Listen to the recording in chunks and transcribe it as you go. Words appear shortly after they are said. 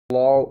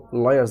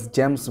lawyers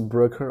James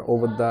broker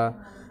over the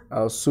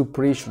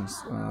supervision.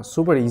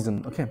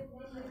 Okay,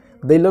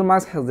 the Elon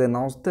Musk has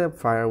announced the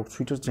fire of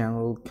Twitter's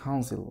general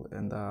counsel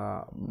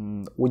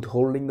and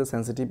withholding the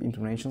sensitive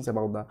information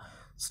about the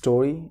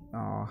story.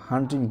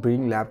 Hunting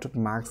breeding laptop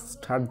Musk's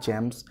star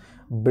James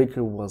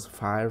Breaker was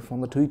fired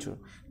from the Twitter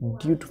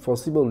due to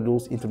possible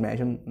loose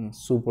information and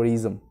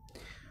supervision.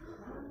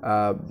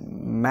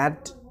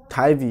 Matt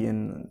Taibbi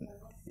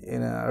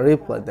in a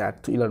reply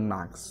that to Elon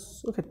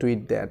Musk, okay,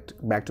 tweet that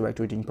back-to-back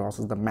tweeting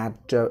process. The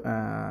Matt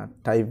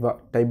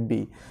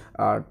Taibbi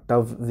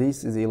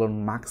this is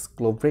Elon Musk's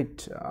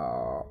collaborate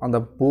on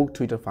the book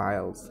Twitter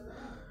files.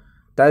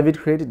 Taibbi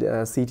created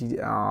a city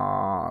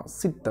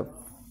sit the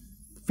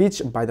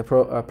which by the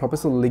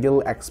professional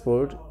legal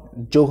expert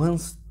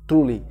Johannes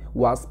Trulli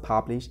was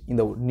published in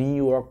the New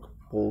York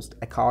Post.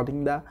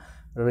 According to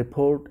the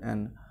report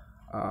and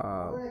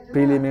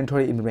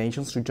preliminary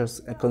information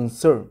Twitter's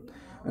concern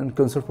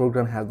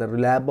program has the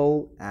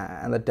reliable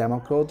and the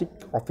democratic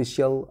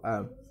official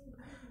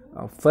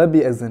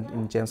Furby agent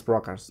in James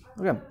Brokers.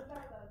 Okay.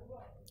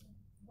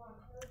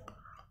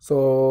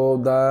 So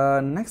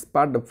the next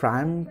part, the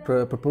prime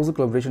proposal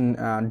collaboration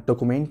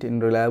document in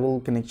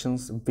reliable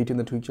connections between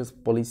the Twitter's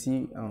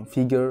policy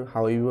figure,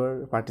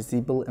 however,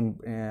 participle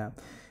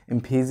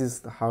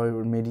emphasizes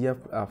however media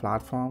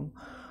platform.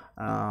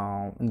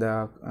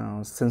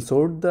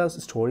 Censored the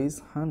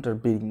stories Hunter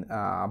being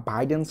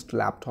Biden's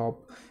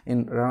laptop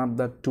in run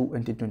the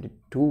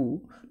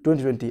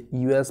 2020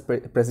 US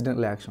president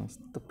elections.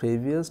 The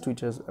previous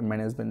Twitter's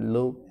management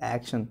low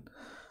action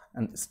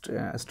and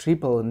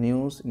triple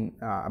news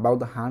about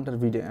the Hunter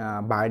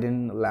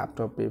Biden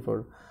laptop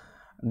before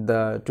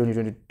the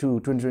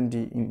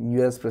 2020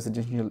 US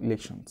presidential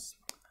elections.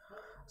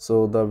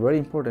 So the very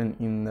important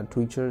in the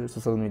Twitter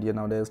social media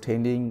nowadays,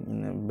 trending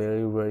in a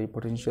very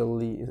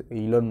potentially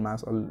Elon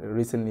Musk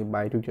recently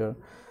by Twitter,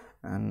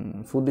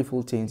 and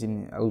full change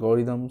in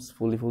algorithms,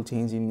 full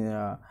change in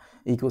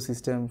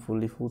ecosystem,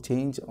 full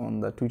change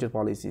on the Twitter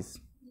policies.